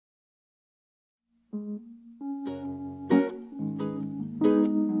I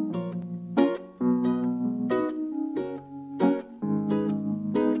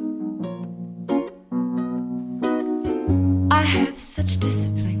have such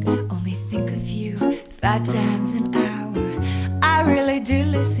discipline, only think of you 5 times an hour. I really do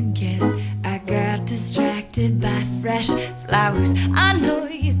listen, guess I got distracted by fresh flowers. I know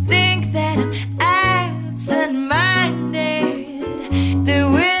you think that I'm absent-minded, that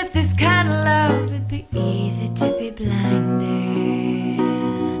with this kind of love it'd be easy to be blinded.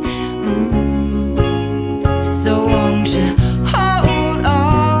 So won't you hold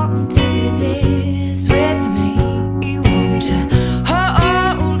on to this with me? Won't you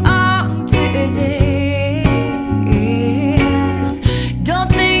hold on to this?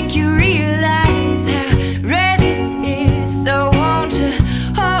 Don't think you realize how rare this is. So won't you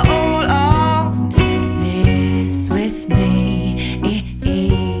hold on to this with me?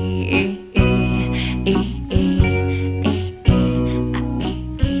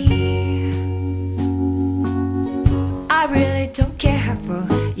 I really don't care how full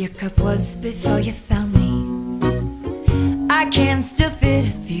your cup was before you found me. I can still fit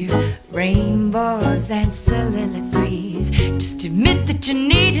a few rainbows and soliloquies. Just admit that you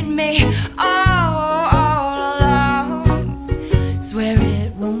needed me. Oh,